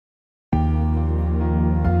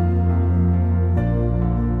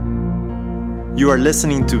You are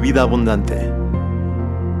listening to Vida Abundante.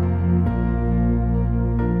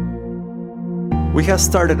 We have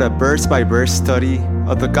started a verse-by-verse study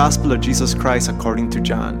of the Gospel of Jesus Christ according to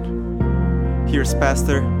John. Here's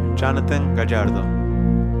Pastor Jonathan Gallardo.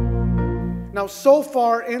 Now, so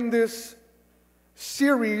far in this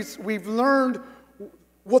series, we've learned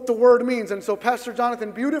what the word means. And so Pastor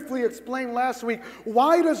Jonathan beautifully explained last week,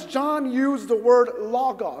 why does John use the word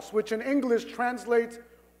logos, which in English translates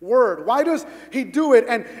word? Why does he do it?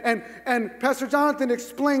 And Pastor Jonathan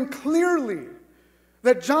explained clearly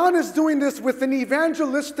that John is doing this with an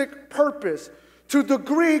evangelistic purpose. To the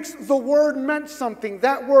Greeks, the word meant something.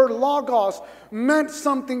 That word logos meant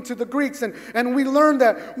something to the Greeks. And we learned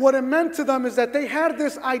that what it meant to them is that they had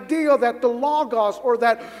this idea that the logos, or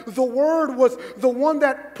that the word, was the one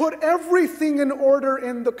that put everything in order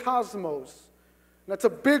in the cosmos. That's a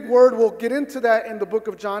big word. We'll get into that in the book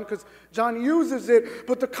of John because John uses it.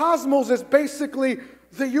 But the cosmos is basically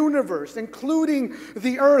the universe, including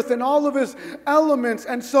the earth and all of its elements.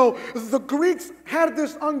 And so the Greeks had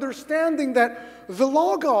this understanding that the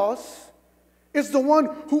Logos is the one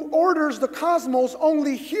who orders the cosmos.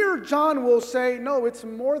 Only here John will say, no, it's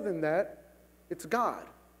more than that. It's God.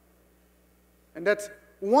 And that's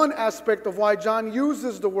one aspect of why John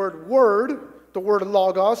uses the word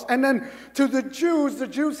Logos. And then to the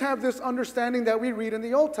Jews have this understanding that we read in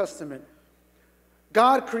the Old Testament.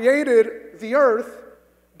 God created the earth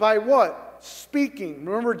by what? Speaking.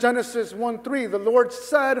 Remember Genesis 1:3. The Lord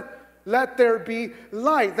said, let there be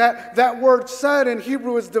light. That word said in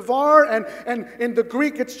Hebrew is devar, and in the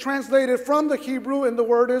Greek it's translated from the Hebrew, and the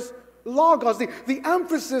word is logos. The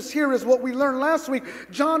emphasis here is what we learned last week.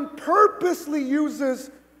 John purposely uses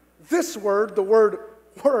this word, the word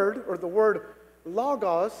or the word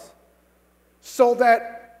logos, so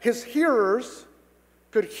that his hearers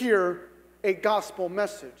could hear a gospel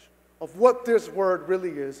message of what this word really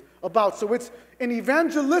is about. So it's an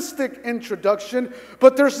evangelistic introduction,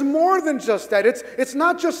 but there's more than just that. It's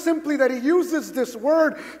not just simply that he uses this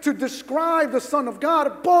word to describe the Son of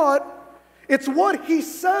God, but it's what he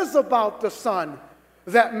says about the Son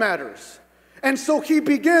that matters. And so he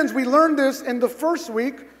begins, we learned this in the first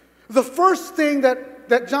week, the first thing that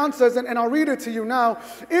John says, and I'll read it to you now,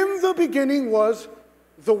 in the beginning was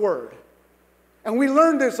the Word. And we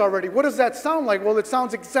learned this already. What does that sound like? Well, it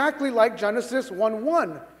sounds exactly like Genesis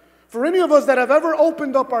 1:1. For any of us that have ever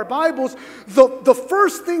opened up our Bibles, the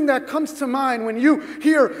first thing that comes to mind when you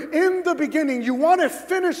hear in the beginning, you want to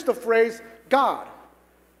finish the phrase God.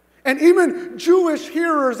 And even Jewish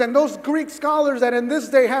hearers and those Greek scholars that in this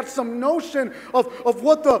day had some notion of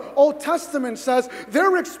what the Old Testament says,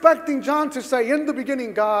 they're expecting John to say, in the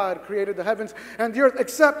beginning God created the heavens and the earth.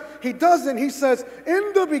 Except he doesn't. He says,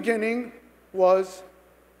 in the beginning was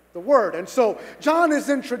the Word. And so John is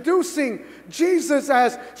introducing Jesus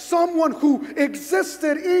as someone who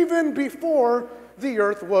existed even before the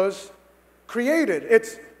earth was created.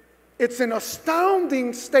 It's an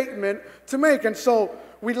astounding statement to make. And so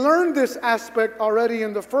we learned this aspect already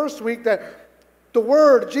in the first week, that the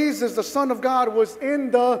Word, Jesus, the Son of God, was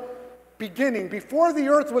in the beginning. Before the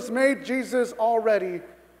earth was made, Jesus already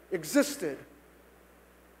existed.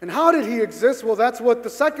 And how did he exist? Well, that's what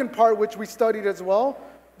the second part, which we studied as well.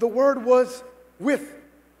 The Word was with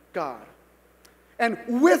God. And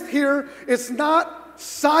with here is not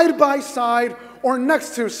side by side or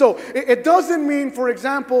next to. So it doesn't mean, for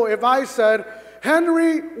example, if I said,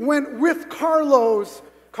 Henry went with Carlos.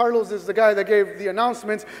 Carlos is the guy that gave the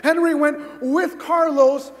announcements. Henry went with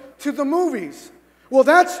Carlos to the movies. Well,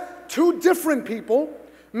 that's two different people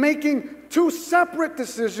making two separate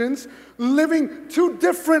decisions, living two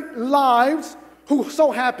different lives, who so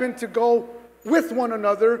happen to go with one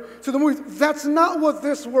another to the movies. That's not what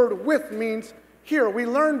this word with means here. We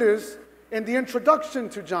learned this in the introduction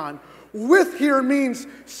to John. With here means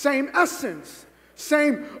same essence,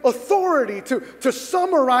 same authority. To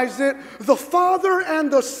summarize it, the Father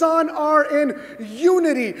and the Son are in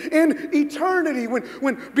unity, in eternity.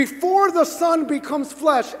 When before the Son becomes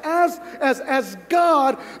flesh, as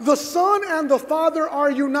God, the Son and the Father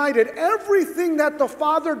are united. Everything that the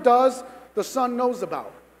Father does, the Son knows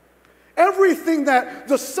about. Everything that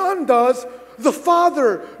the Son does, the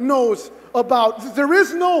Father knows about. There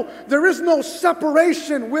is no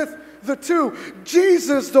separation with the two.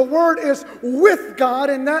 Jesus, the Word, is with God,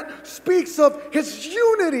 and that speaks of his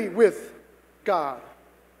unity with God.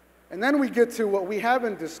 And then we get to what we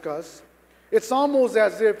haven't discussed. It's almost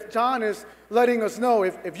as if John is letting us know,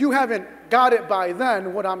 if you haven't got it by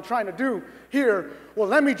then, what I'm trying to do here, well,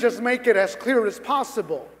 let me just make it as clear as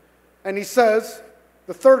possible. And he says,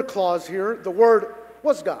 the third clause here, the Word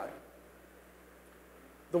was God.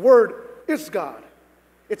 The Word is God.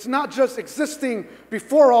 It's not just existing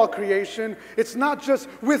before all creation. It's not just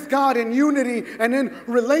with God in unity and in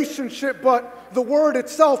relationship, but the Word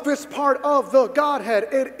itself is part of the Godhead.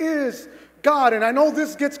 It is God. And I know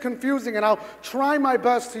this gets confusing, and I'll try my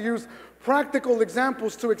best to use practical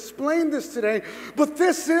examples to explain this today, but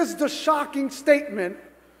this is the shocking statement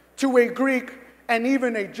to a Greek and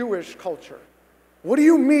even a Jewish culture. What do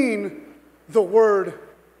you mean the Word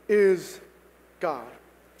is God?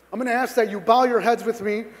 I'm going to ask that you bow your heads with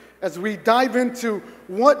me as we dive into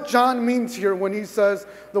what John means here when he says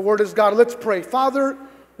the Word is God. Let's pray. Father,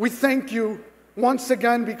 we thank you once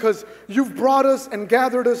again because you've brought us and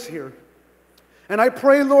gathered us here. And I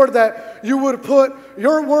pray, Lord, that you would put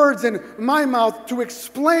your words in my mouth to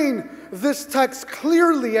explain this text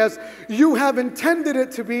clearly as you have intended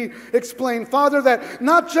it to be explained. Father, that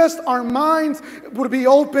not just our minds would be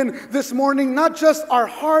open this morning, not just our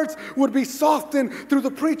hearts would be softened through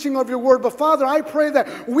the preaching of your word, but Father, I pray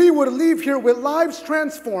that we would leave here with lives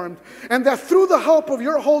transformed and that through the help of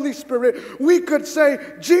your Holy Spirit, we could say,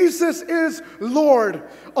 Jesus is Lord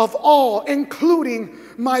of all, including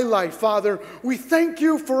my life. Father, we thank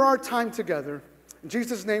you for our time together. In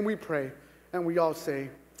Jesus' name we pray, and we all say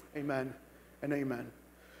amen and amen.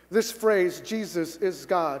 This phrase, Jesus is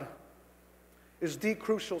God, is the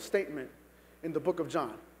crucial statement in the book of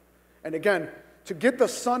John. And again, to get the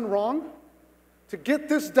Son wrong, to get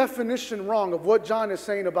this definition wrong of what John is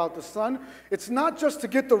saying about the Son, it's not just to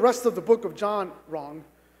get the rest of the book of John wrong,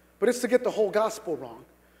 but it's to get the whole gospel wrong.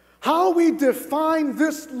 How we define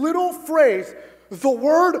this little phrase, the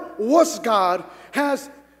Word was God, has,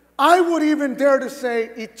 I would even dare to say,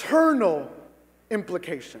 eternal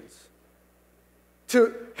implications.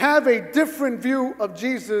 To have a different view of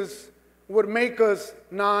Jesus would make us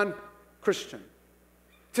non-Christian.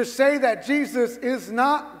 To say that Jesus is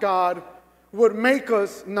not God would make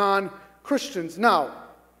us non-Christians. Now,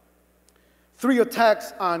 3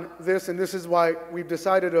 attacks on this, and this is why we've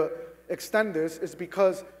decided to extend this, is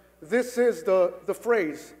because this is the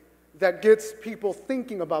phrase that gets people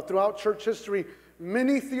thinking about throughout church history.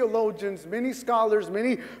 Many theologians, many scholars,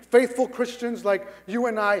 many faithful Christians like you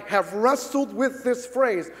and I have wrestled with this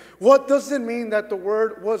phrase. What does it mean that the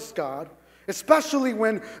Word was God? Especially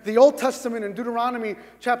when the Old Testament in Deuteronomy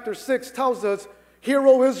chapter 6 tells us, "Hear,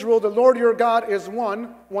 O Israel, the Lord your God is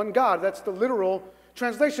one God." That's the literal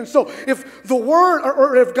translation. So if the Word,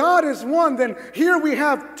 or if God is one, then here we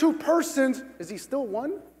have two persons. Is he still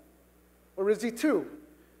one? Or is he two?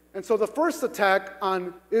 And so the first attack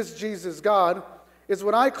on is Jesus God is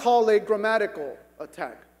what I call a grammatical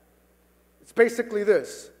attack. It's basically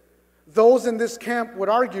this. Those in this camp would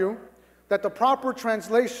argue that the proper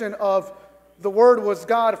translation of the Word was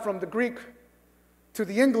God from the Greek to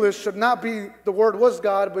the English should not be the Word was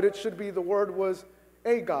God, but it should be the Word was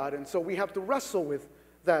a God. And so we have to wrestle with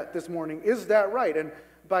that this morning. Is that right? And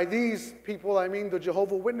by these people, I mean the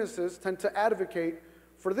Jehovah's Witnesses tend to advocate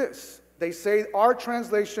for this. They say our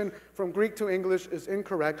translation from Greek to English is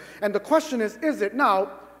incorrect. And the question is it?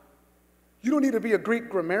 Now, you don't need to be a Greek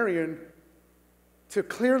grammarian to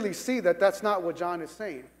clearly see that that's not what John is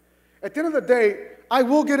saying. At the end of the day, I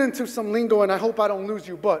will get into some lingo, and I hope I don't lose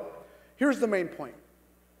you, but here's the main point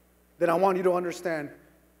that I want you to understand.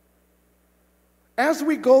 As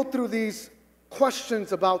we go through these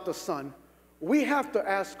questions about the Son, we have to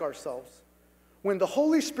ask ourselves, when the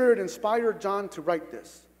Holy Spirit inspired John to write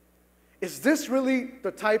this, is this really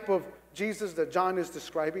the type of Jesus that John is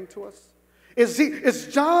describing to us? Is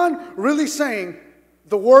John really saying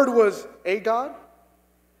the Word was a God?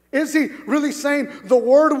 Is he really saying the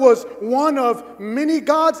Word was one of many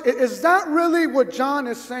gods? Is that really what John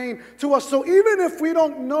is saying to us? So even if we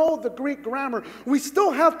don't know the Greek grammar, we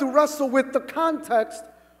still have to wrestle with the context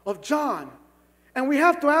of John. And we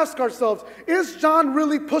have to ask ourselves, is John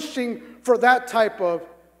really pushing for that type of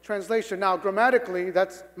translation? Now, grammatically,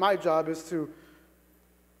 that's my job, is to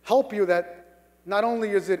help you that not only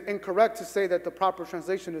is it incorrect to say that the proper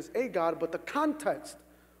translation is a God, but the context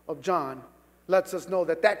of John lets us know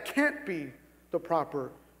that that can't be the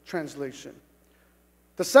proper translation.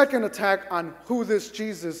 The second attack on who this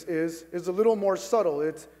Jesus is a little more subtle.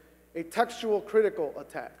 It's a textual critical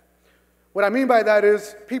attack. What I mean by that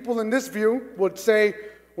is people in this view would say,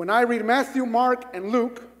 when I read Matthew, Mark, and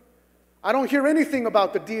Luke, I don't hear anything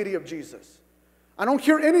about the deity of Jesus. I don't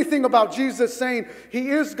hear anything about Jesus saying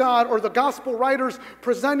he is God, or the gospel writers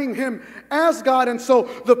presenting him as God. And so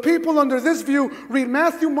the people under this view read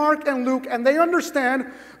Matthew, Mark, and Luke, and they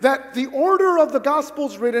understand that the order of the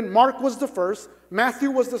gospels written, Mark was the first,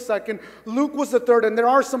 Matthew was the second, Luke was the third, and there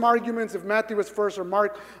are some arguments if Matthew is first or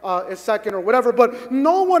Mark is second or whatever, but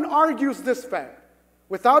no one argues this fact.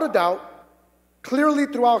 Without a doubt, Clearly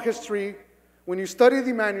throughout history, when you study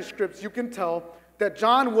the manuscripts, you can tell that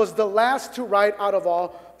John was the last to write out of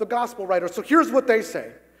all the gospel writers. So here's what they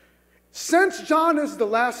say. Since John is the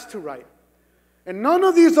last to write, and none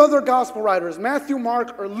of these other gospel writers, Matthew,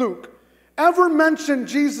 Mark, or Luke, ever mention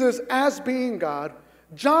Jesus as being God,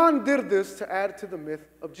 John did this to add to the myth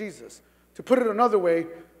of Jesus. To put it another way,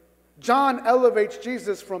 John elevates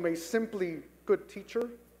Jesus from a simply good teacher,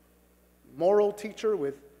 moral teacher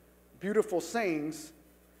with beautiful sayings,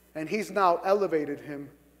 and he's now elevated him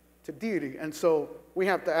to deity. And so we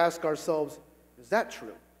have to ask ourselves, is that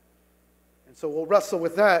true? And so we'll wrestle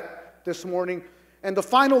with that this morning. And the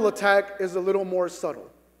final attack is a little more subtle,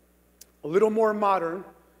 a little more modern,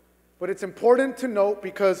 but it's important to note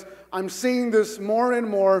because I'm seeing this more and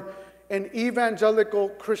more in evangelical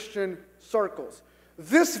Christian circles.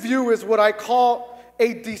 This view is what I call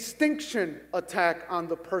a distinction attack on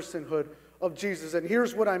the personhood of Jesus. And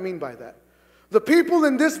here's what I mean by that. The people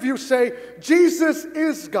in this view say, Jesus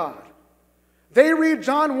is God. They read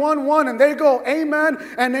John 1:1 and they go, amen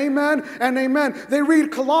and amen and amen. They read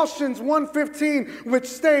Colossians 1:15, which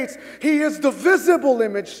states, he is the visible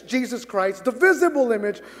image, Jesus Christ, the visible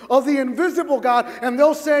image of the invisible God. And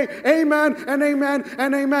they'll say, amen and amen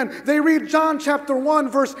and amen. They read John chapter 1,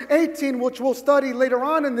 verse 18, which we'll study later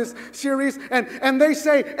on in this series. And they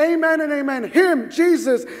say, amen and amen. Him,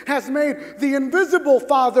 Jesus, has made the invisible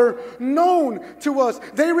Father known to us.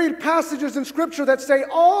 They read passages in Scripture that say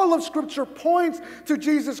all of Scripture points to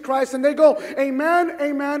Jesus Christ, and they go, amen,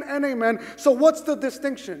 amen, and amen. So what's the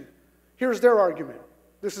distinction? Here's their argument.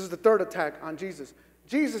 This is the third attack on Jesus.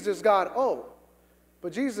 Jesus is God,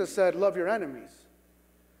 but Jesus said, love your enemies.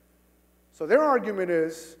 So their argument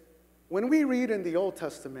is, when we read in the Old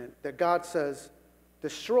Testament that God says,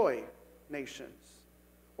 destroy nations,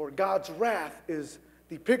 or God's wrath is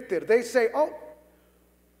depicted, they say,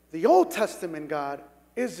 the Old Testament God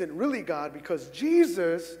isn't really God because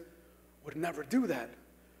Jesus would never do that.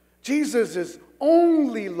 Jesus is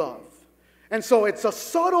only love. And so it's a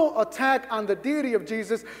subtle attack on the deity of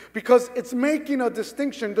Jesus because it's making a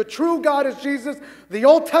distinction. The true God is Jesus. The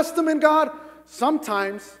Old Testament God,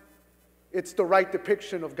 sometimes it's the right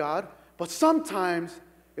depiction of God, but sometimes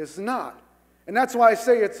it's not. And that's why I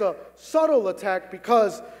say it's a subtle attack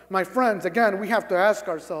because, my friends, again, we have to ask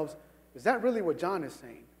ourselves, is that really what John is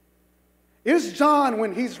saying? Is John,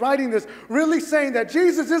 when he's writing this, really saying that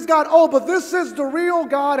Jesus is God? But this is the real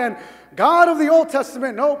God and God of the Old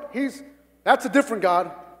Testament. Nope, that's a different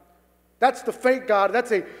God. That's the fake God.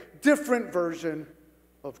 That's a different version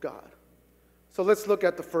of God. So let's look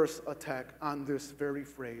at the first attack on this very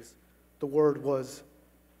phrase. The Word was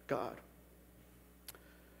God.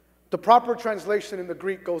 The proper translation in the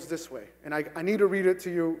Greek goes this way, and I need to read it to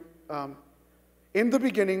you. In the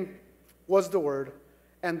beginning was the Word,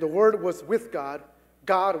 and the Word was with God.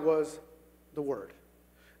 God was the Word.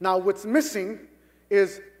 Now, what's missing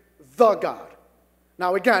is the God.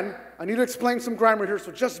 Now, again, I need to explain some grammar here,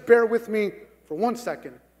 so just bear with me for 1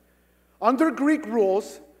 second. Under Greek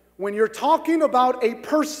rules, when you're talking about a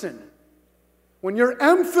person, when you're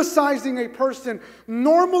emphasizing a person,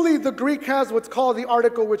 normally the Greek has what's called the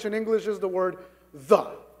article, which in English is the word the.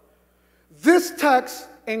 This text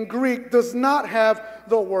in Greek does not have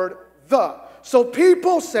the word the. So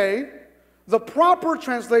people say the proper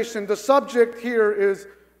translation, the subject here is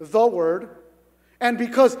the Word. And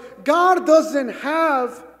because God doesn't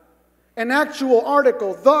have an actual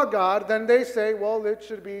article, the God, then they say, well, it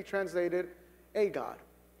should be translated a God.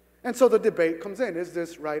 And so the debate comes in, is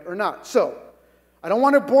this right or not? So, I don't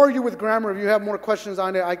want to bore you with grammar. If you have more questions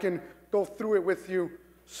on it, I can go through it with you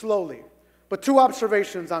slowly. But 2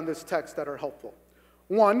 observations on this text that are helpful.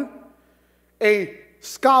 1, a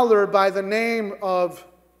scholar by the name of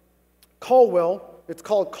Colwell, it's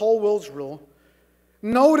called Colwell's Rule,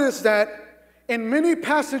 noticed that in many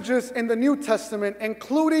passages in the New Testament,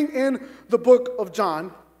 including in the book of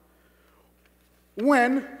John,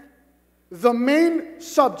 when the main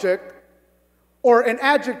subject, or an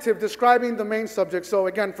adjective describing the main subject, so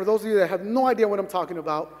again, for those of you that have no idea what I'm talking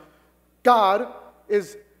about, God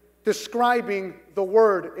is describing the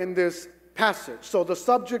Word in this passage. So the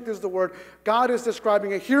subject is the Word. God is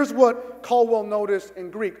describing it. Here's what Colwell noticed in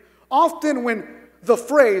Greek. Often when the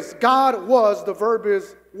phrase God was, the verb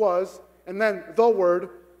is was, and then the Word,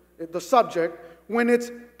 the subject, when it's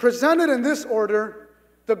presented in this order,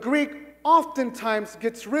 the Greek oftentimes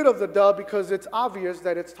gets rid of the the because it's obvious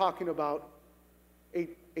that it's talking about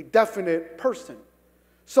a definite person.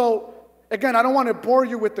 So again, I don't want to bore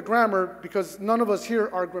you with the grammar because none of us here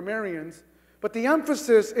are grammarians, but the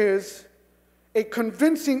emphasis is a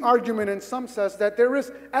convincing argument in some sense that there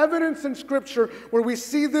is evidence in Scripture where we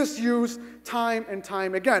see this used time and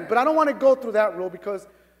time again. But I don't want to go through that rule because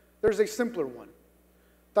there's a simpler one.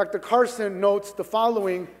 Dr. Carson notes the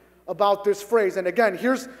following about this phrase. And again,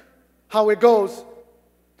 here's how it goes.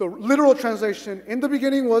 The literal translation, in the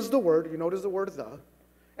beginning was the Word. You notice the word the.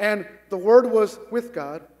 And the Word was with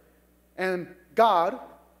God. And God,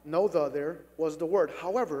 no the there, was the Word.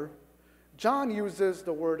 However, John uses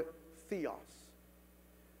the word theos.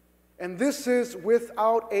 And this is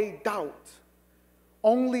without a doubt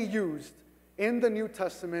only used in the New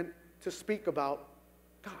Testament to speak about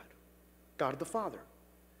God, God the Father.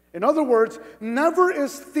 In other words, never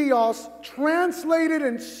is theos translated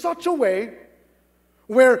in such a way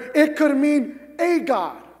where it could mean a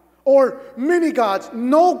God or many gods.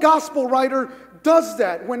 No gospel writer does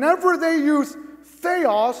that. Whenever they use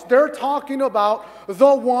theos, they're talking about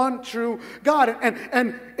the one true God.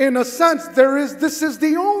 And in a sense, this is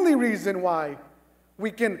the only reason why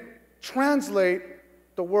we can translate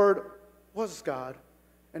the word was God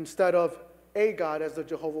instead of a God, as the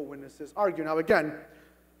Jehovah's Witnesses argue. Now again,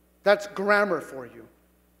 that's grammar for you.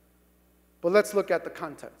 But let's look at the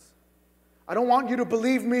context. I don't want you to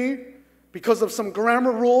believe me because of some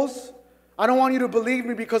grammar rules. I don't want you to believe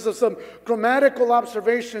me because of some grammatical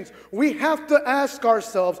observations. We have to ask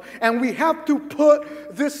ourselves, and we have to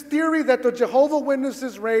put this theory that the Jehovah's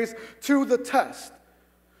Witnesses raise to the test.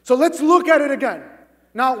 So let's look at it again.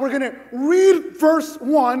 Now we're going to read verse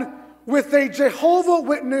 1 with a Jehovah's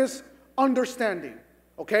Witness understanding.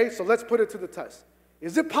 Okay, so let's put it to the test.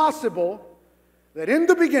 Is it possible that in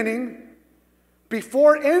the beginning,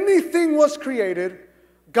 before anything was created,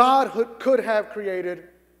 God could have created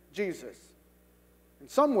Jesus? In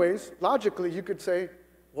some ways, logically, you could say,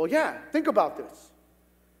 well, yeah, think about this.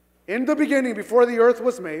 In the beginning, before the earth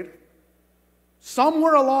was made,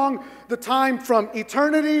 somewhere along the time from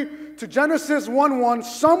eternity to Genesis 1:1,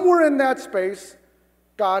 somewhere in that space,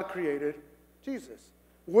 God created Jesus.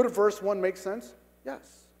 Would verse 1 make sense?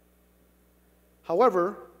 Yes.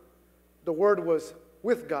 However, the Word was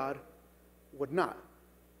with God would not.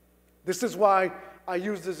 This is why I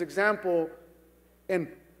use this example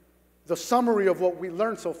in the summary of what we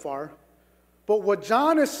learned so far. But what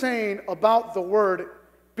John is saying about the Word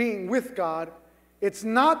being with God, it's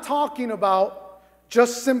not talking about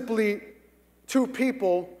just simply two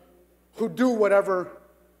people who do whatever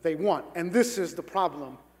they want. And this is the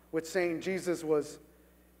problem with saying Jesus was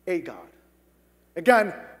a God.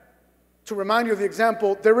 Again, to remind you of the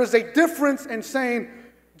example, there is a difference in saying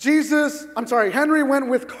Henry went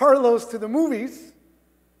with Carlos to the movies,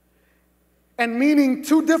 and meaning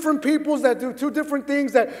two different peoples that do two different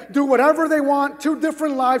things, that do whatever they want, two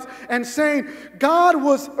different lives, and saying God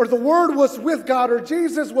was, or the Word was with God, or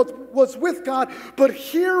Jesus was with God, but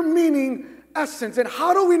here meaning essence. And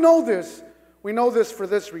how do we know this? We know this for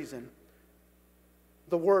this reason.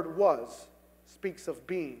 The word was speaks of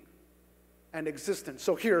being and existence.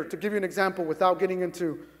 So here, to give you an example without getting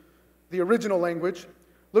into the original language,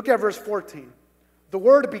 look at verse 14. The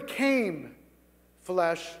word became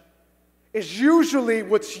flesh is usually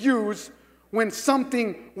what's used when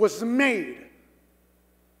something was made.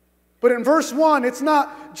 But in verse 1, it's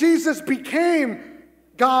not Jesus became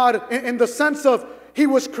God in the sense of he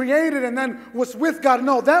was created and then was with God.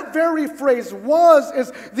 No, that very phrase was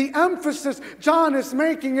is the emphasis John is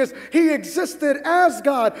making is he existed as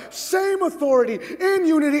God, same authority, in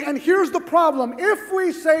unity. And here's the problem. If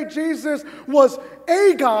we say Jesus was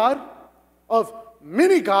a God of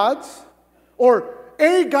many gods, or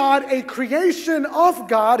a God, a creation of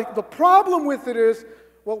God, the problem with it is,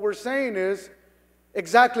 what we're saying is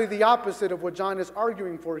exactly the opposite of what John is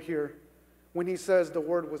arguing for here when he says the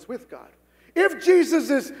Word was with God. If Jesus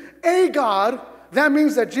is a God, that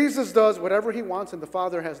means that Jesus does whatever he wants and the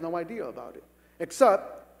Father has no idea about it.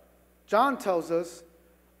 Except, John tells us,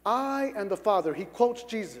 I and the Father, he quotes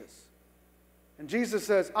Jesus. And Jesus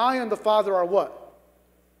says, I and the Father are what?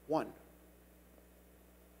 One.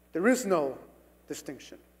 There is no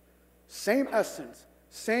distinction. Same essence,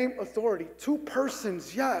 same authority. Two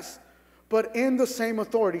persons, yes, but in the same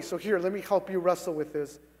authority. So here, let me help you wrestle with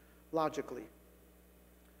this logically.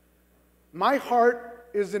 My heart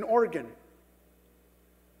is an organ.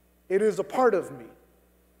 It is a part of me.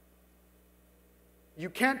 You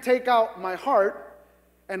can't take out my heart,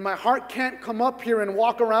 and my heart can't come up here and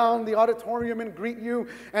walk around the auditorium and greet you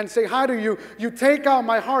and say hi to you. You take out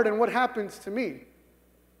my heart, and what happens to me?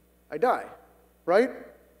 I die, right?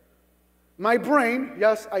 My brain,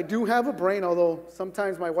 yes, I do have a brain, although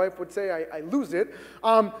sometimes my wife would say I lose it,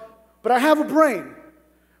 but I have a brain.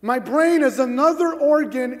 My brain is another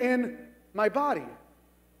organ in my body.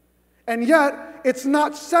 And yet, it's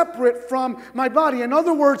not separate from my body. In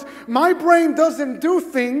other words, my brain doesn't do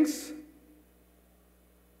things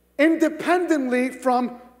independently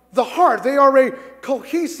from the heart. They are a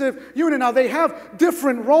cohesive unit. Now, they have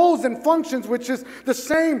different roles and functions, which is the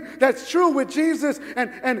same that's true with Jesus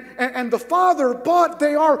and the Father, but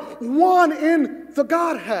they are one in the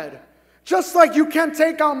Godhead. Just like you can't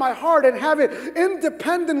take out my heart and have it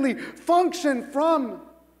independently function from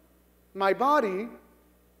my body,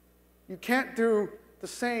 you can't do the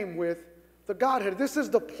same with the Godhead. This is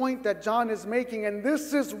the point that John is making, and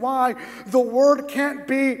this is why the Word can't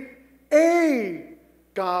be a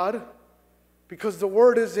God, because the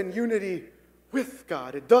Word is in unity with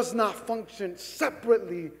God. It does not function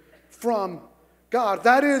separately from God.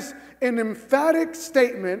 That is an emphatic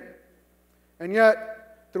statement, and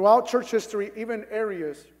yet throughout church history, even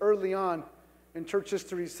Arius early on in church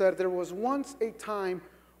history said there was once a time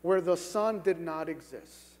where the Son did not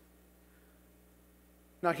exist.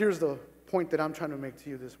 Now here's the point that I'm trying to make to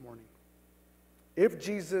you this morning. If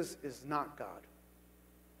Jesus is not God,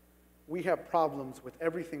 we have problems with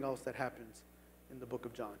everything else that happens in the book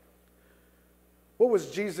of John. What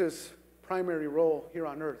was Jesus' primary role here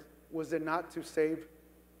on earth? Was it not to save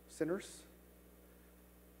sinners?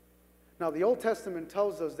 Now, the Old Testament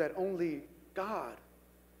tells us that only God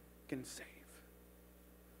can save.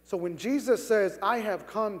 So when Jesus says, I have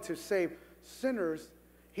come to save sinners,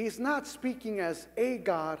 he's not speaking as a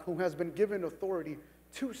God who has been given authority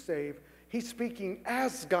to save. He's speaking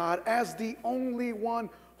as God, as the only one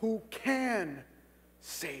who can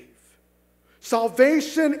save.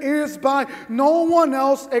 Salvation is by no one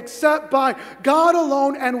else except by God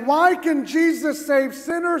alone. And why can Jesus save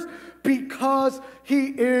sinners? Because he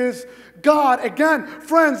is God. Again,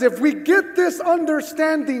 friends, if we get this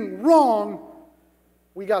understanding wrong,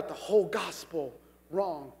 we got the whole gospel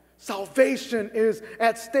wrong. Salvation is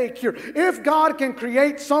at stake here. If God can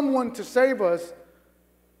create someone to save us,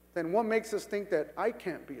 then what makes us think that I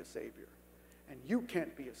can't be a savior, and you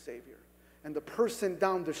can't be a savior, and the person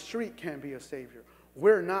down the street can't be a savior?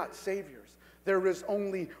 We're not saviors. There is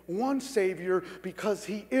only one Savior because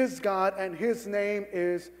he is God, and his name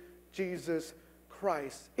is Jesus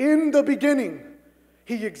Christ. In the beginning,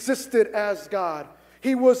 he existed as God.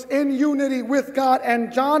 He was in unity with God,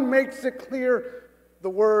 and John makes it clear the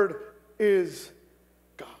Word is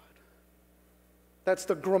God. That's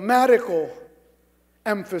the grammatical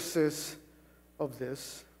emphasis of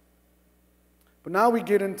this. But now we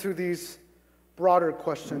get into these broader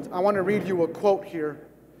questions. I want to read you a quote here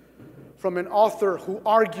from an author who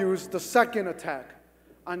argues the second attack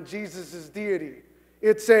on Jesus' deity.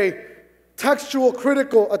 It's a textual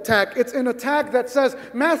critical attack. It's an attack that says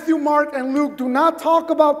Matthew, Mark, and Luke do not talk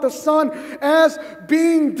about the Son as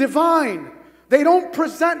being divine. They don't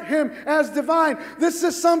present him as divine. This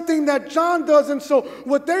is something that John does. And so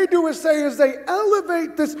what they do is they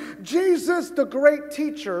elevate this Jesus, the great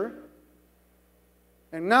teacher,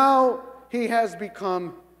 and now he has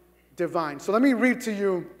become divine. So let me read to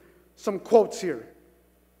you some quotes here.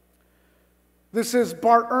 This is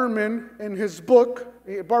Bart Ehrman in his book.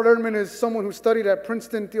 Bart Ehrman is someone who studied at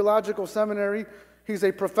Princeton Theological Seminary. He's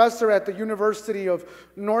a professor at the University of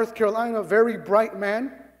North Carolina, very bright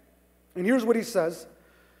man. And here's what he says.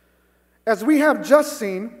 As we have just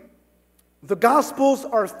seen, the Gospels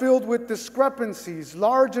are filled with discrepancies,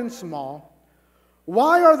 large and small.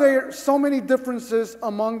 Why are there so many differences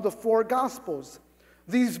among the four Gospels?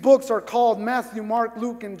 These books are called Matthew, Mark,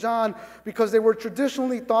 Luke, and John because they were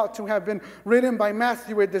traditionally thought to have been written by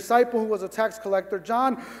Matthew, a disciple who was a tax collector.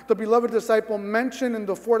 John, the beloved disciple mentioned in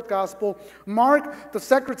the fourth Gospel. Mark, the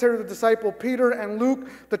secretary of the disciple Peter. And Luke,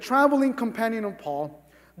 the traveling companion of Paul.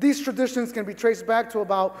 These traditions can be traced back to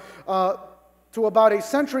about a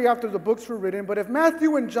century after the books were written. But if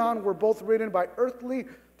Matthew and John were both written by earthly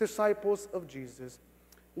disciples of Jesus,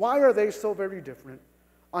 why are they so very different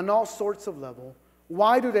on all sorts of levels?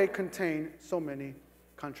 Why do they contain so many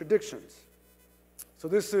contradictions? So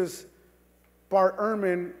this is Bart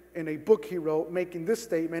Ehrman in a book he wrote making this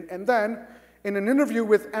statement. And then in an interview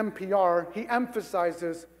with NPR, he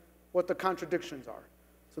emphasizes what the contradictions are.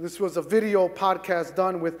 So this was a video podcast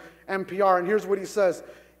done with NPR, and here's what he says.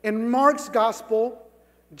 In Mark's gospel,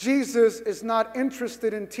 Jesus is not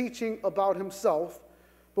interested in teaching about himself,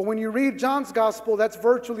 but when you read John's gospel, that's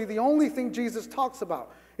virtually the only thing Jesus talks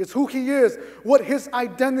about. It's who he is, what his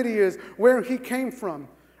identity is, where he came from.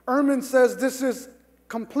 Ehrman says this is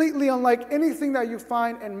completely unlike anything that you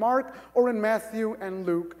find in Mark or in Matthew and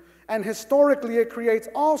Luke. And historically, it creates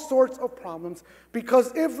all sorts of problems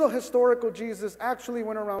because if the historical Jesus actually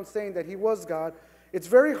went around saying that he was God, it's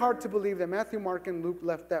very hard to believe that Matthew, Mark, and Luke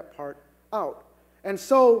left that part out. And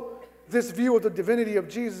so this view of the divinity of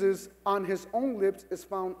Jesus on his own lips is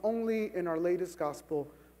found only in our latest gospel,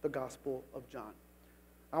 the Gospel of John.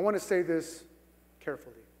 I want to say this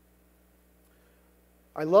carefully.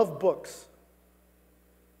 I love books.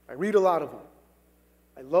 I read a lot of them.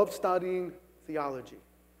 I love studying theology.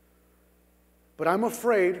 But I'm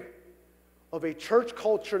afraid of a church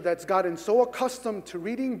culture that's gotten so accustomed to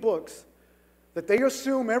reading books that they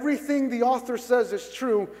assume everything the author says is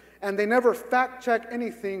true, and they never fact check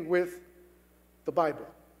anything with the Bible.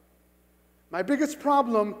 My biggest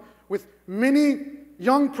problem with many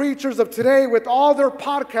young preachers of today, with all their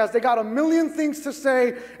podcasts, they got a million things to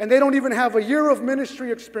say, and they don't even have a year of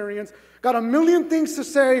ministry experience. Got a million things to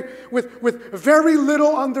say with very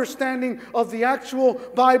little understanding of the actual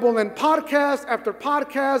Bible, and podcast after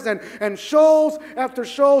podcast and shows after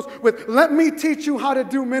shows with, let me teach you how to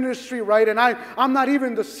do ministry right. And I'm not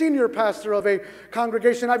even the senior pastor of a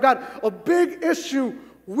congregation. I've got a big issue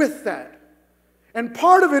with that. And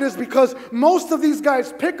part of it is because most of these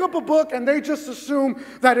guys pick up a book and they just assume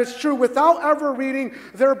that it's true without ever reading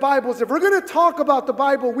their Bibles. If we're going to talk about the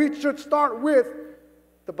Bible, we should start with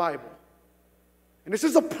the Bible. And this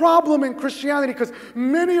is a problem in Christianity because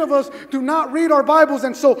many of us do not read our Bibles,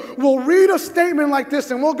 and so we'll read a statement like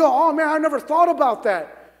this and we'll go, oh man, I never thought about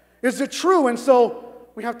that. Is it true? And so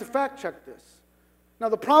we have to fact check this. Now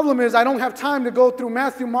the problem is I don't have time to go through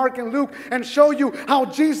Matthew, Mark, and Luke and show you how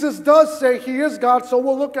Jesus does say he is God, so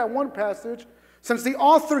we'll look at one passage. Since the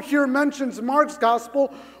author here mentions Mark's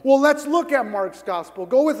gospel, well, let's look at Mark's gospel.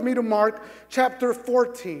 Go with me to Mark chapter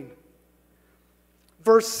 14,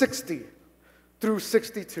 verse 60 through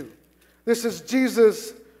 62. This is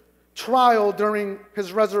Jesus' trial during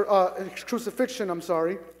his crucifixion.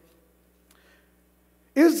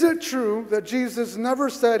 Is it true that Jesus never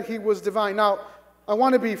said he was divine? Now, I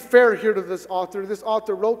want to be fair here to this author. This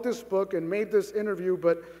author wrote this book and made this interview,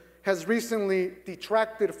 but has recently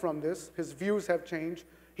detracted from this. His views have changed.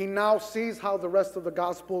 He now sees how the rest of the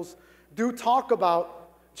Gospels do talk about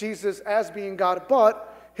Jesus as being God, but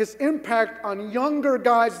his impact on younger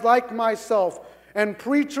guys like myself and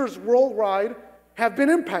preachers worldwide have been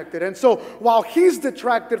impacted. And so while he's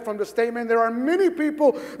detracted from the statement, there are many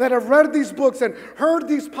people that have read these books and heard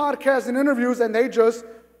these podcasts and interviews, and they just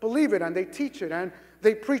believe it and they teach it and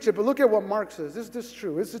they preach it. But look at what Mark says. Is this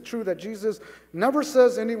true? Is it true that Jesus never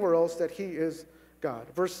says anywhere else that he is God?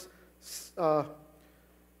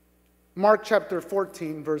 Mark chapter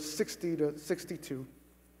 14, verse 60 to 62.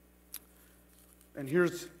 And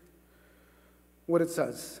here's what it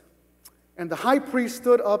says. And the high priest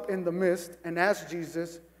stood up in the midst and asked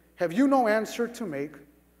Jesus, have you no answer to make?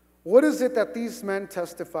 What is it that these men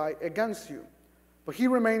testify against you? But he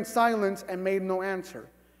remained silent and made no answer.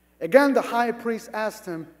 Again, the high priest asked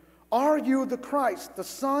him, are you the Christ, the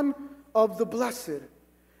Son of the Blessed?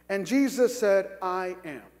 And Jesus said, I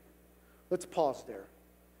am. Let's pause there.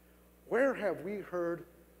 Where have we heard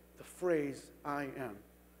the phrase, I am?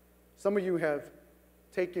 Some of you have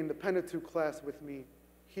taken the Pentateuch class with me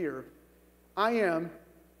here. I am,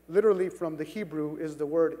 literally from the Hebrew, is the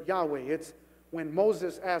word Yahweh. It's when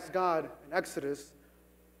Moses asked God in Exodus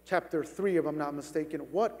chapter 3, if I'm not mistaken,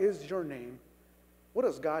 what is your name? What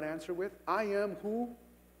does God answer with? I am who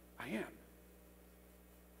I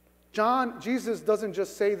am. Jesus doesn't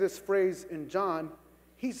just say this phrase in John,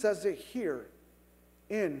 he says it here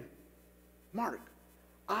in Mark.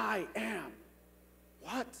 I am.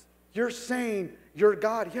 What? You're saying you're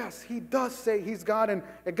God? Yes, he does say he's God. And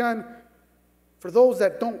again, for those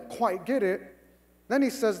that don't quite get it, then he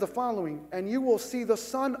says the following, and you will see the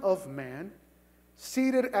Son of Man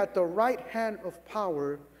seated at the right hand of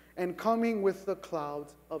power and coming with the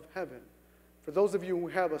clouds of heaven. For those of you who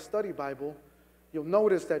have a study Bible, you'll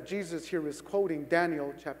notice that Jesus here is quoting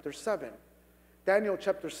Daniel chapter 7. Daniel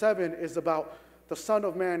chapter 7 is about the Son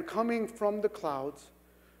of Man coming from the clouds,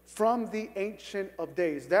 from the Ancient of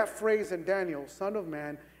Days. That phrase in Daniel, Son of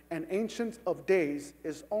Man and Ancient of Days,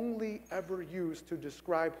 is only ever used to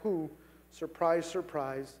describe who? Surprise,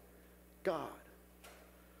 surprise, God.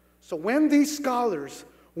 So when these scholars,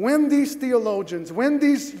 when these theologians, when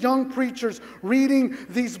these young preachers reading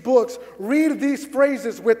these books, read these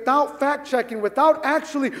phrases without fact-checking, without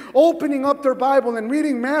actually opening up their Bible and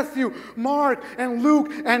reading Matthew, Mark, and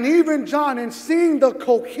Luke, and even John, and seeing the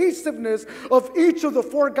cohesiveness of each of the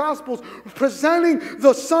four Gospels, presenting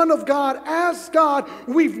the Son of God as God,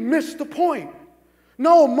 we've missed the point.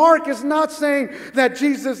 No, Mark is not saying that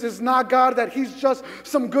Jesus is not God, that he's just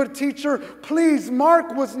some good teacher. Please,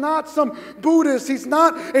 Mark was not some Buddhist. He's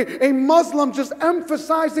not a Muslim just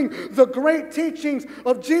emphasizing the great teachings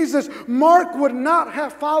of Jesus. Mark would not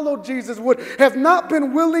have followed Jesus, would have not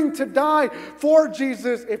been willing to die for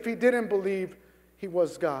Jesus if he didn't believe he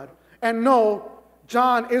was God. And no,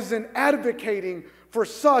 John isn't advocating for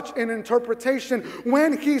such an interpretation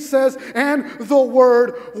when he says, and the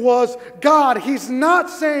Word was God. He's not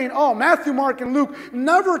saying, oh, Matthew, Mark, and Luke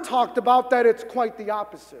never talked about that. It's quite the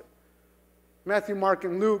opposite. Matthew, Mark,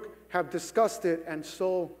 and Luke have discussed it, and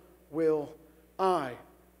so will I.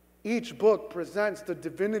 Each book presents the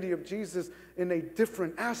divinity of Jesus in a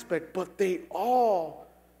different aspect, but they all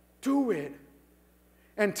do it.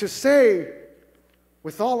 And to say,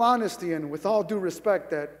 with all honesty and with all due respect,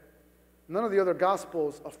 that none of the other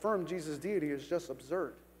Gospels affirm Jesus' deity is just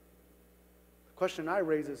absurd. The question I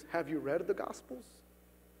raise is, have you read the Gospels?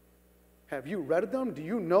 Have you read them? Do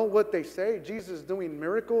you know what they say? Jesus doing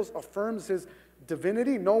miracles affirms his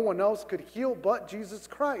divinity. No one else could heal but Jesus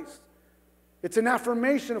Christ. It's an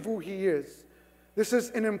affirmation of who he is. This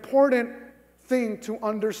is an important thing to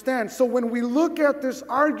understand. So when we look at this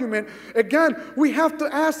argument, again, we have to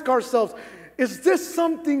ask ourselves, is this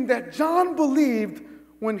something that John believed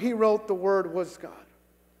when he wrote the Word was God?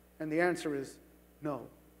 And the answer is no.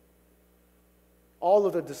 All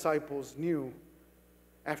of the disciples knew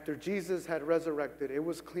after Jesus had resurrected, it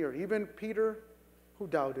was clear. Even Peter, who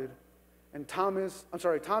doubted, and Thomas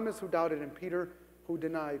who doubted, and Peter, who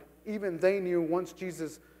denied, even they knew once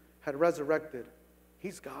Jesus had resurrected,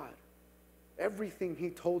 he's God. Everything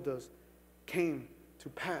he told us came to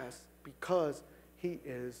pass because he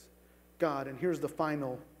is God. And here's the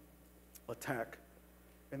final attack.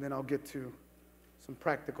 And then I'll get to some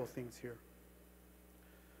practical things here.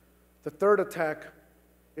 The third attack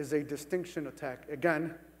is a distinction attack.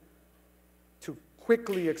 Again, to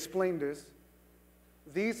quickly explain this,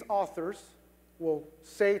 these authors will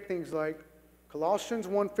say things like, Colossians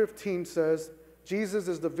 1:15 says, Jesus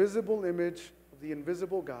is the visible image of the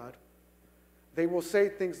invisible God. They will say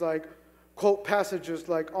things like, quote passages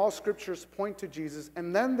like, all scriptures point to Jesus.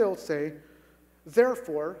 And then they'll say,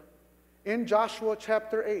 therefore, in Joshua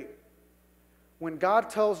chapter 8, when God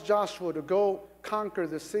tells Joshua to go conquer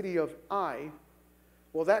the city of Ai,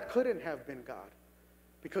 well, that couldn't have been God.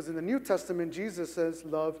 Because in the New Testament, Jesus says,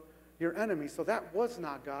 love your enemy. So that was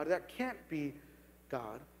not God. That can't be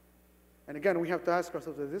God. And again, we have to ask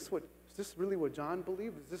ourselves, is this really what John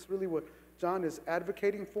believed? Is this really what John is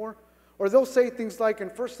advocating for? Or they'll say things like in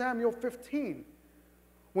 1 Samuel 15,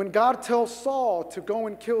 when God tells Saul to go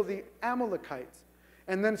and kill the Amalekites,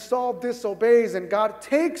 and then Saul disobeys and God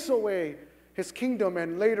takes away his kingdom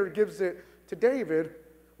and later gives it to David.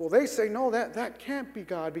 Well, they say, no, that can't be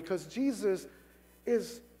God because Jesus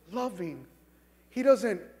is loving. He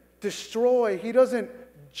doesn't destroy. He doesn't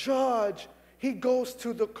judge. He goes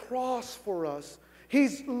to the cross for us.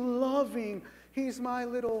 He's loving. He's my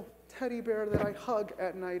little teddy bear that I hug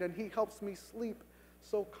at night, and he helps me sleep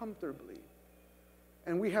so comfortably.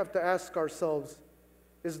 And we have to ask ourselves,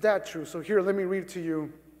 is that true? So here, let me read to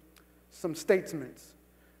you some statements.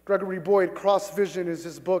 Gregory Boyd, Cross Vision is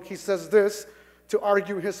his book. He says this to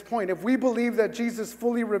argue his point. If we believe that Jesus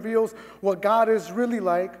fully reveals what God is really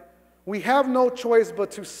like, we have no choice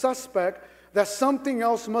but to suspect that something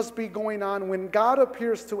else must be going on when God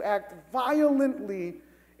appears to act violently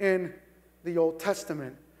in the Old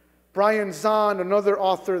Testament. Brian Zahnd, another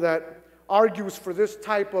author that argues for this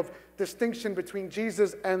type of distinction between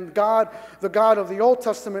Jesus and God, the God of the Old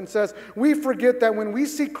Testament, says, we forget that when we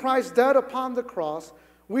see Christ dead upon the cross,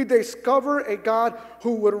 we discover a God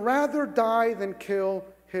who would rather die than kill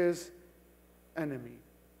his enemy.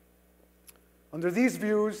 Under these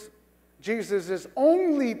views, Jesus is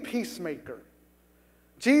only peacemaker.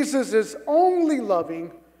 Jesus is only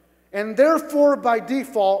loving, and therefore, by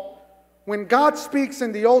default, when God speaks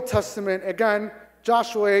in the Old Testament, again,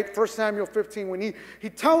 Joshua 8, 1 Samuel 15, when he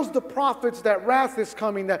tells the prophets that wrath is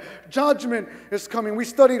coming, that judgment is coming. We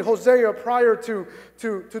studied Hosea prior to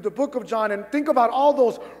the book of John, and think about all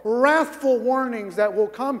those wrathful warnings that will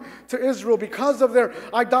come to Israel because of their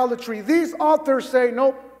idolatry. These authors say,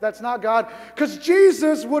 nope, that's not God, because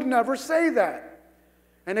Jesus would never say that.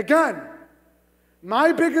 And again,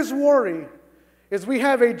 my biggest worry is we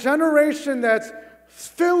have a generation that's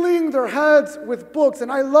filling their heads with books. And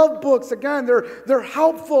I love books. Again, they're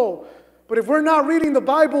helpful. But if we're not reading the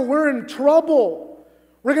Bible, we're in trouble.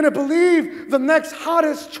 We're going to believe the next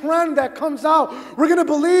hottest trend that comes out. We're going to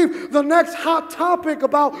believe the next hot topic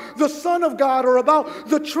about the Son of God or about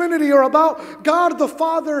the Trinity or about God the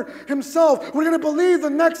Father himself. We're going to believe the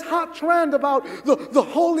next hot trend about the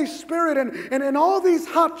Holy Spirit and all these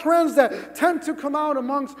hot trends that tend to come out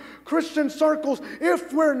amongst Christian circles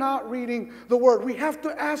if we're not reading the Word. We have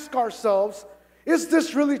to ask ourselves, is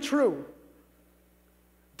this really true?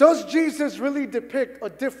 Does Jesus really depict a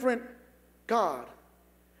different God?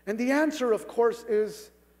 And the answer, of course, is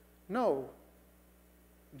no.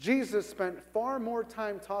 Jesus spent far more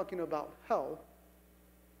time talking about hell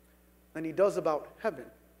than he does about heaven.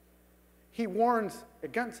 He warns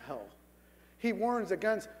against hell. He warns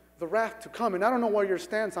against the wrath to come. And I don't know what your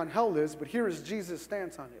stance on hell is, but here is Jesus'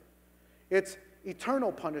 stance on it. It's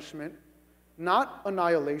eternal punishment, not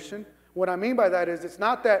annihilation. What I mean by that is it's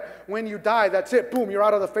not that when you die, that's it, boom, you're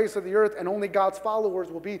out of the face of the earth and only God's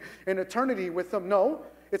followers will be in eternity with him. No.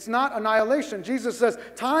 It's not annihilation. Jesus says,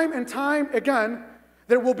 time and time again,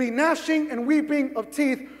 there will be gnashing and weeping of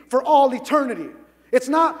teeth for all eternity. It's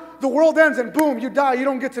not the world ends and boom, you die, you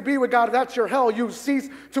don't get to be with God, that's your hell, you cease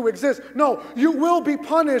to exist. No, you will be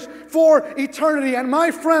punished for eternity. And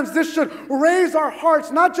my friends, this should raise our hearts,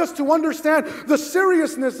 not just to understand the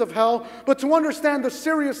seriousness of hell, but to understand the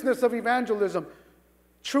seriousness of evangelism.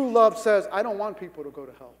 True love says, I don't want people to go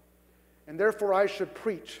to hell. And therefore I should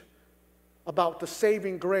preach about the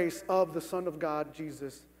saving grace of the Son of God,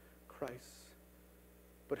 Jesus Christ.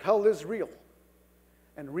 But hell is real,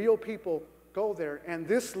 and real people go there. And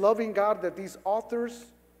this loving God that these authors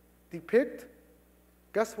depict,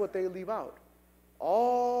 guess what they leave out?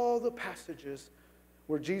 All the passages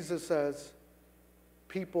where Jesus says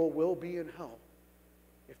people will be in hell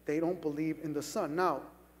if they don't believe in the Son. Now,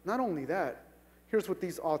 not only that, here's what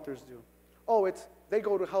these authors do. They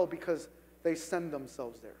go to hell because they send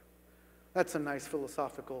themselves there. That's a nice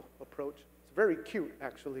philosophical approach. It's very cute,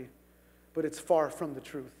 actually, but it's far from the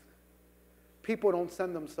truth. People don't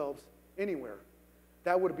send themselves anywhere.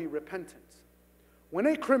 That would be repentance. When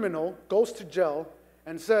a criminal goes to jail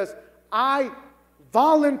and says, I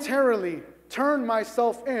voluntarily turn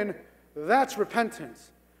myself in, that's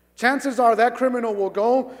repentance. Chances are that criminal will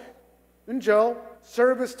go in jail,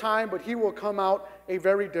 serve his time, but he will come out a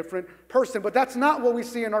very different person. But that's not what we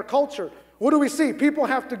see in our culture. What do we see? People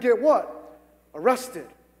have to get what? Arrested.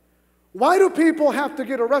 Why do people have to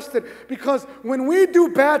get arrested? Because when we do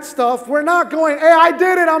bad stuff, we're not going, hey, I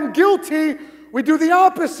did it, I'm guilty. We do the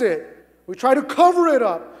opposite. We try to cover it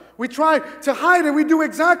up. We try to hide it. We do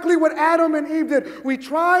exactly what Adam and Eve did. We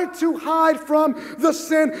try to hide from the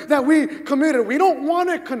sin that we committed. We don't want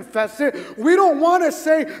to confess it. We don't want to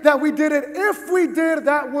say that we did it. If we did,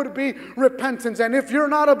 that would be repentance. And if you're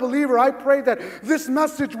not a believer, I pray that this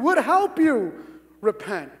message would help you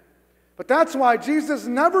repent. But that's why Jesus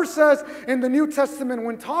never says in the New Testament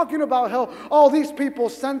when talking about hell, oh, these people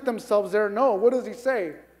sent themselves there. No, what does he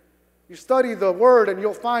say? You study the word and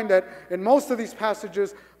you'll find that in most of these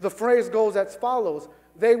passages, the phrase goes as follows.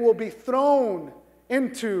 They will be thrown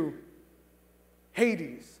into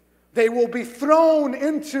Hades. They will be thrown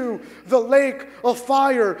into the lake of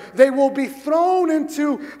fire. They will be thrown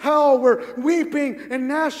into hell where weeping and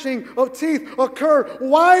gnashing of teeth occur.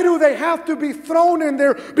 Why do they have to be thrown in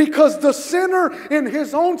there? Because the sinner in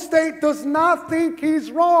his own state does not think he's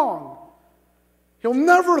wrong. He'll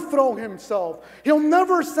never throw himself. He'll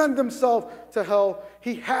never send himself to hell.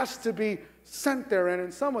 He has to be sent there. And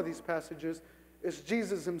in some of these passages, it's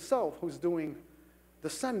Jesus himself who's doing the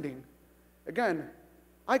sending. Again,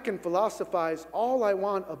 I can philosophize all I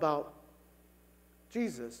want about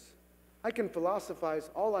Jesus. I can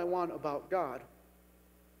philosophize all I want about God.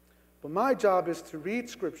 But my job is to read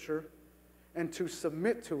Scripture and to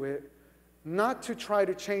submit to it, not to try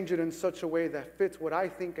to change it in such a way that fits what I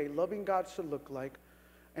think a loving God should look like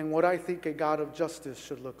and what I think a God of justice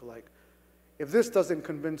should look like. If this doesn't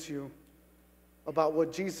convince you about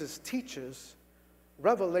what Jesus teaches,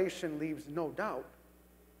 Revelation leaves no doubt.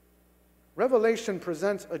 Revelation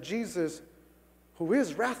presents a Jesus who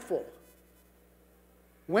is wrathful.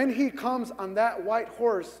 When he comes on that white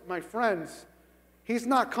horse, my friends, he's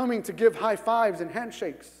not coming to give high fives and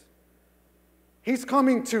handshakes. He's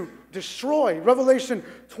coming to destroy. Revelation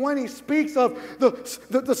 20 speaks of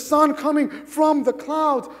the Son coming from the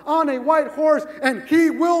clouds on a white horse, and he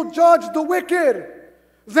will judge the wicked.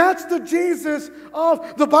 That's the Jesus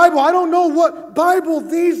of the Bible. I don't know what Bible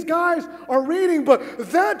these guys are reading,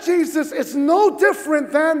 but that Jesus is no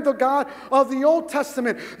different than the God of the Old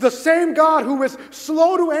Testament. The same God who is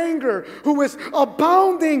slow to anger, who is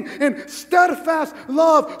abounding in steadfast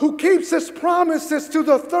love, who keeps his promises to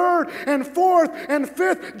the third and fourth and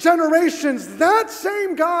fifth generations. That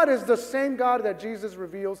same God is the same God that Jesus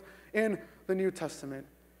reveals in the New Testament.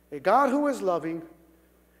 A God who is loving,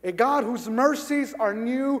 a God whose mercies are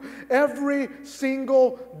new every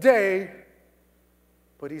single day,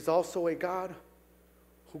 but he's also a God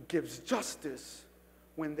who gives justice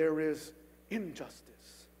when there is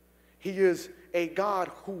injustice. He is a God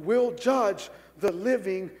who will judge the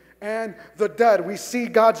living and the dead. We see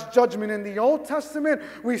God's judgment in the Old Testament.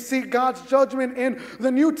 We see God's judgment in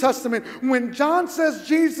the New Testament. When John says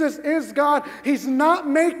Jesus is God, he's not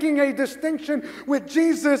making a distinction with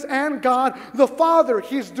Jesus and God the Father.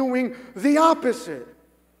 He's doing the opposite.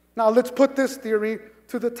 Now let's put this theory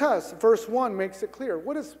to the test. Verse 1 makes it clear.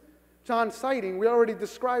 What is John citing? We already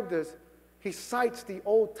described this. He cites the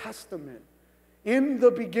Old Testament. In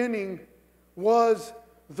the beginning was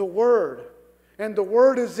the Word. And the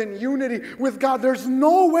Word is in unity with God. There's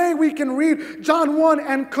no way we can read John 1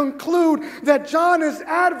 and conclude that John is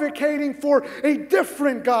advocating for a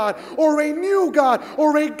different God or a new God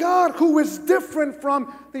or a God who is different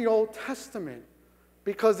from the Old Testament,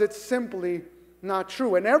 because it's simply not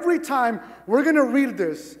true. And every time we're going to read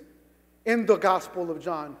this in the Gospel of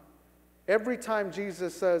John, every time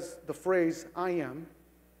Jesus says the phrase, I am,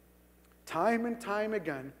 time and time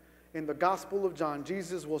again in the Gospel of John,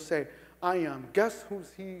 Jesus will say, I am. Guess who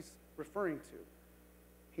he's referring to?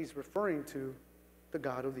 He's referring to the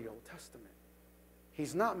God of the Old Testament.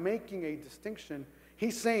 He's not making a distinction.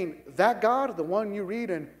 He's saying that God, the one you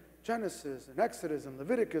read in Genesis and Exodus and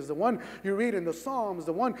Leviticus, the one you read in the Psalms,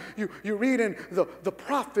 the one you read in the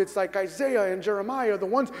prophets like Isaiah and Jeremiah, the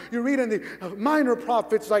ones you read in the minor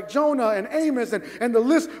prophets like Jonah and Amos, and the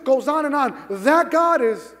list goes on and on. That God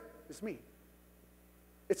is me.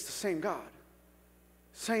 It's the same God.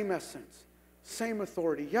 Same essence, same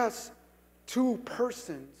authority. Yes, two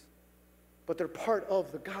persons, but they're part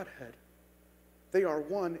of the Godhead. They are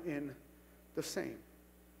one in the same.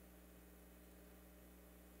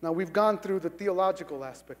 Now, we've gone through the theological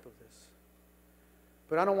aspect of this,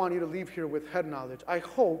 but I don't want you to leave here with head knowledge. I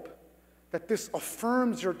hope that this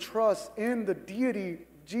affirms your trust in the deity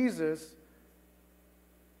of Jesus,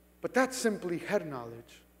 but that's simply head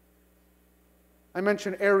knowledge. I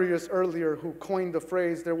mentioned Arius earlier, who coined the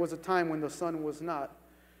phrase, there was a time when the sun was not.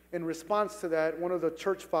 In response to that, one of the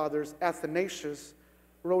church fathers, Athanasius,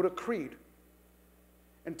 wrote a creed.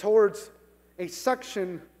 And towards a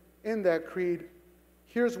section in that creed,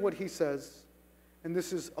 here's what he says, and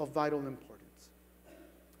this is of vital importance.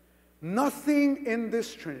 Nothing in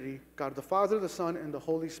this Trinity, God the Father, the Son, and the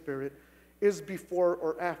Holy Spirit, is before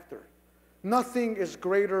or after. Nothing is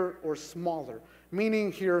greater or smaller.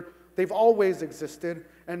 Meaning here, they've always existed,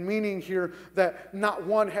 and meaning here that not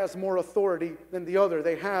one has more authority than the other.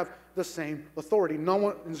 They have the same authority. No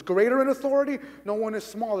one is greater in authority, no one is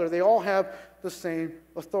smaller. They all have the same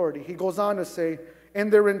authority. He goes on to say, in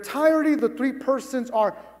their entirety, the three persons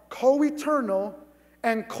are co-eternal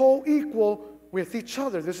and co-equal with each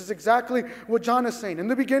other. This is exactly what John is saying. In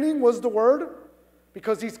the beginning was the Word,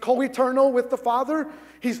 because he's co-eternal with the Father.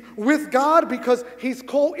 He's with God because he's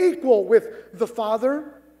co-equal with the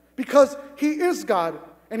Father, because he is God.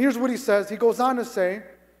 And here's what he says. He goes on to say,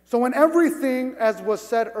 so in everything, as was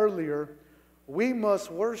said earlier, we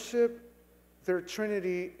must worship their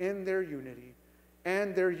Trinity in their unity,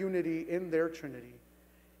 and their unity in their Trinity.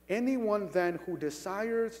 Anyone then who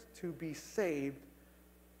desires to be saved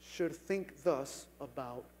should think thus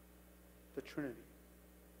about the Trinity.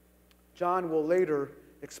 John will later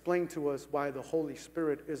explain to us why the Holy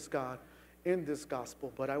Spirit is God in this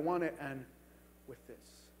gospel, but I want to end with this.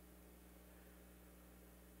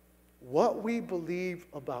 What we believe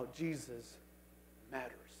about Jesus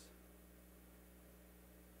matters.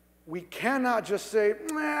 We cannot just say,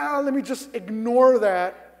 let me just ignore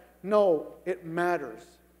that. No, it matters.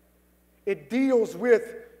 It deals with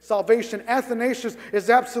salvation. Athanasius is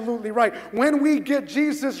absolutely right. When we get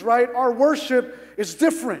Jesus right, our worship is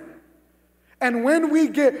different. And when we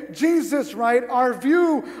get Jesus right, our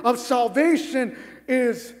view of salvation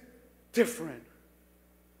is different.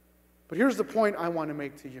 But here's the point I want to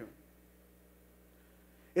make to you.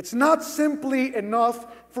 It's not simply enough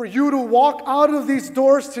for you to walk out of these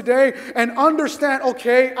doors today and understand,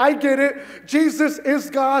 okay, I get it. Jesus is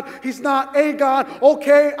God. He's not a God.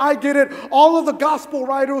 Okay, I get it. All of the gospel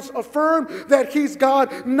writers affirm that he's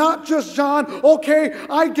God, not just John. Okay,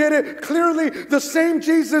 I get it. Clearly, the same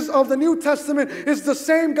Jesus of the New Testament is the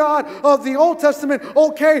same God of the Old Testament.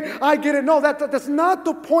 Okay, I get it. No, that's not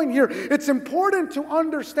the point here. It's important to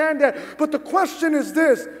understand that. But the question is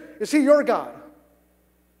this: is he your God?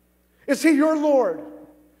 Is he your Lord?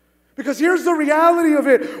 Because here's the reality of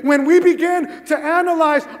it. When we begin to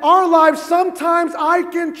analyze our lives, sometimes I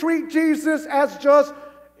can treat Jesus as just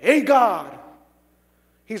a God.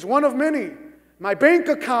 He's one of many. My bank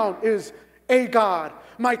account is a God.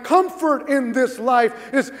 My comfort in this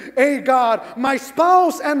life is a God. My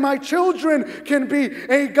spouse and my children can be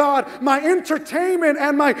a God. My entertainment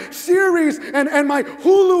and my series and my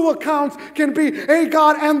Hulu accounts can be a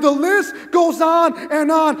God. And the list goes on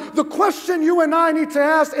and on. The question you and I need to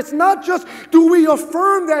ask, it's not just do we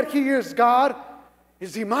affirm that he is God?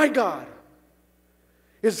 Is he my God?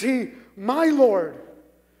 Is he my Lord?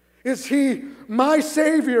 Is he my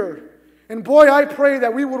Savior? And boy, I pray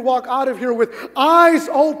that we would walk out of here with eyes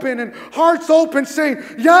open and hearts open saying,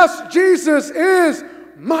 yes, Jesus is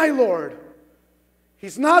my Lord.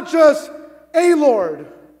 He's not just a Lord.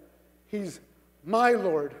 He's my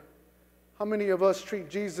Lord. How many of us treat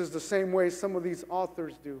Jesus the same way some of these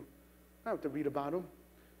authors do? I don't have to read about him.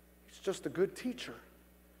 He's just a good teacher.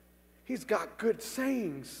 He's got good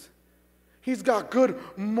sayings. He's got good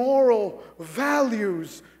moral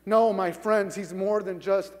values. No, my friends, he's more than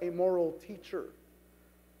just a moral teacher.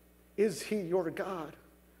 Is he your God?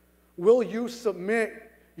 Will you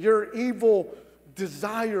submit your evil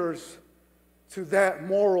desires to that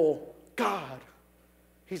moral God?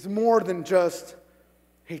 He's more than just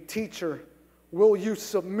a teacher. Will you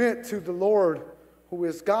submit to the Lord, who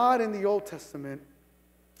is God in the Old Testament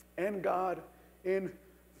and God in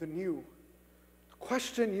the New? The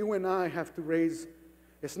question you and I have to raise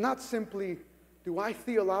is not simply, do I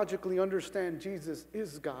theologically understand Jesus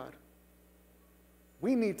is God?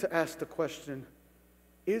 We need to ask the question,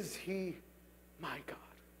 is he my God?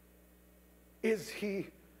 Is he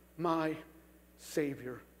my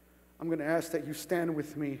Savior? I'm going to ask that you stand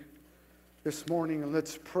with me this morning and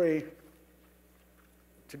let's pray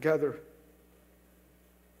together.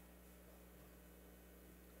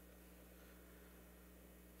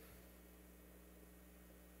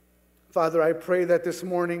 Father, I pray that this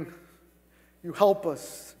morning you help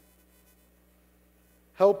us.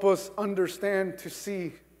 Help us understand to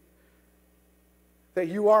see that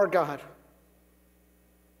you are God.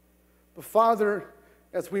 But Father,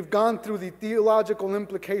 as we've gone through the theological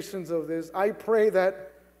implications of this, I pray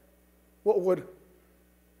that what would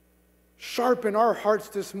sharpen our hearts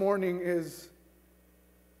this morning is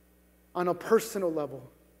on a personal level.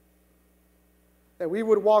 That we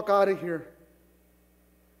would walk out of here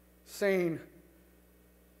saying,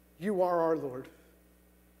 you are our Lord.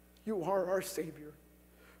 You are our Savior.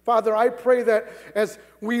 Father, I pray that as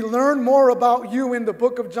we learn more about you in the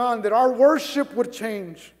book of John, that our worship would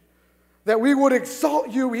change, that we would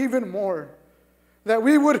exalt you even more, that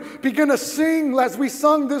we would begin to sing as we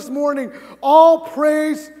sung this morning, all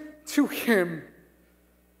praise to him,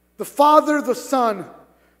 the Father, the Son,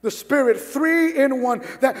 the Spirit, three in one,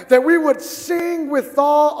 that we would sing with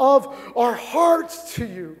all of our hearts to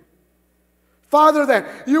you. Father,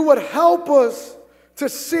 that you would help us to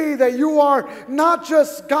see that you are not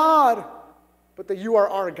just God, but that you are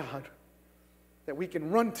our God, that we can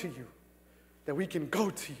run to you, that we can go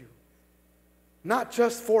to you, not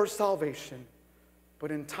just for salvation, but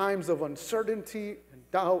in times of uncertainty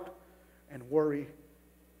and doubt and worry,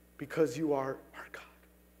 because you are our God.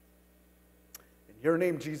 In your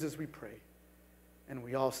name, Jesus, we pray. And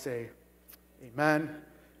we all say, amen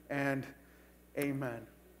and amen.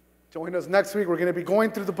 Join us next week. We're going to be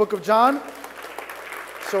going through the book of John.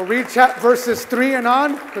 So read verses 3 and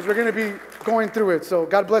on, because we're going to be going through it. So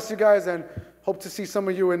God bless you guys, and hope to see some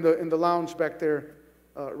of you in the lounge back there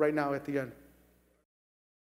right now at the end.